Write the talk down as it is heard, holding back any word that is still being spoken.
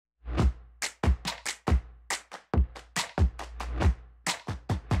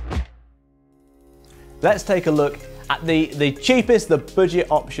let's take a look at the cheapest, the budget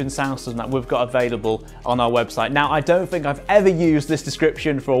option sound system that we've got available on our website. Now, I don't think I've ever used this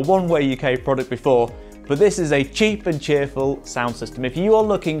description for a One Way UK product before, but this is a cheap and cheerful sound system. If you are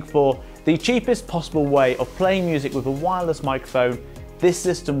looking for the cheapest possible way of playing music with a wireless microphone, this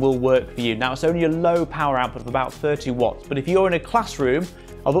system will work for you. Now, it's only a low power output of about 30 watts, but if you're in a classroom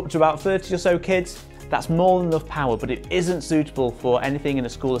of up to about 30 or so kids, that's more than enough power, but it isn't suitable for anything in a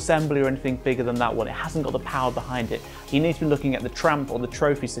school assembly or anything bigger than that one. It hasn't got the power behind it. You need to be looking at the Tramp or the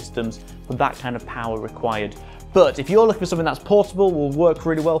Trophy systems for that kind of power required. But if you're looking for something that's portable, will work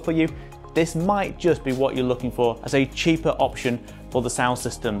really well for you, this might just be what you're looking for as a cheaper option for the sound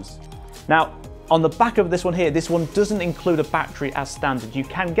systems. Now, on the back of this one here, this one doesn't include a battery as standard. You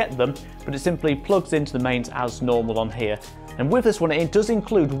can get them, but it simply plugs into the mains as normal on here. And with this one, it does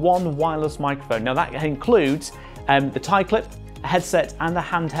include one wireless microphone. Now that includes the tie clip, a headset and a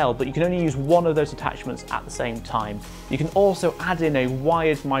handheld, but you can only use one of those attachments at the same time. You can also add in a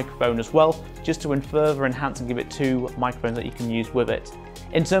wired microphone as well, just to further enhance and give it two microphones that you can use with it.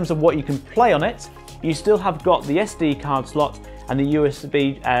 In terms of what you can play on it, you still have got the SD card slot and the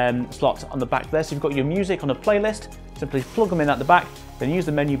USB slot on the back there. So you've got your music on a playlist, simply plug them in at the back, then use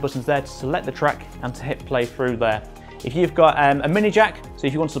the menu buttons there to select the track and to hit play through there. If you've got a mini jack, so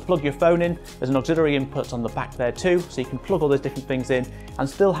if you want to plug your phone in, there's an auxiliary input on the back there too, so you can plug all those different things in and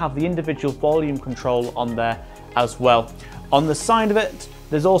still have the individual volume control on there as well. On the side of it,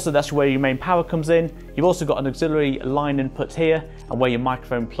 there's also, that's where your main power comes in. You've also got an auxiliary line input here, and where your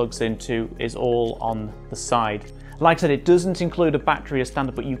microphone plugs into is all on the side. Like I said, it doesn't include a battery as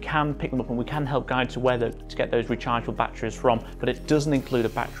standard, but you can pick them up and we can help guide to where to get those rechargeable batteries from, but it doesn't include a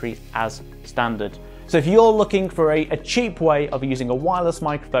battery as standard. So if you're looking for a cheap way of using a wireless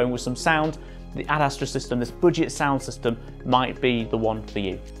microphone with some sound, the Ad Astra system, this budget sound system, might be the one for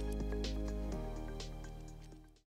you.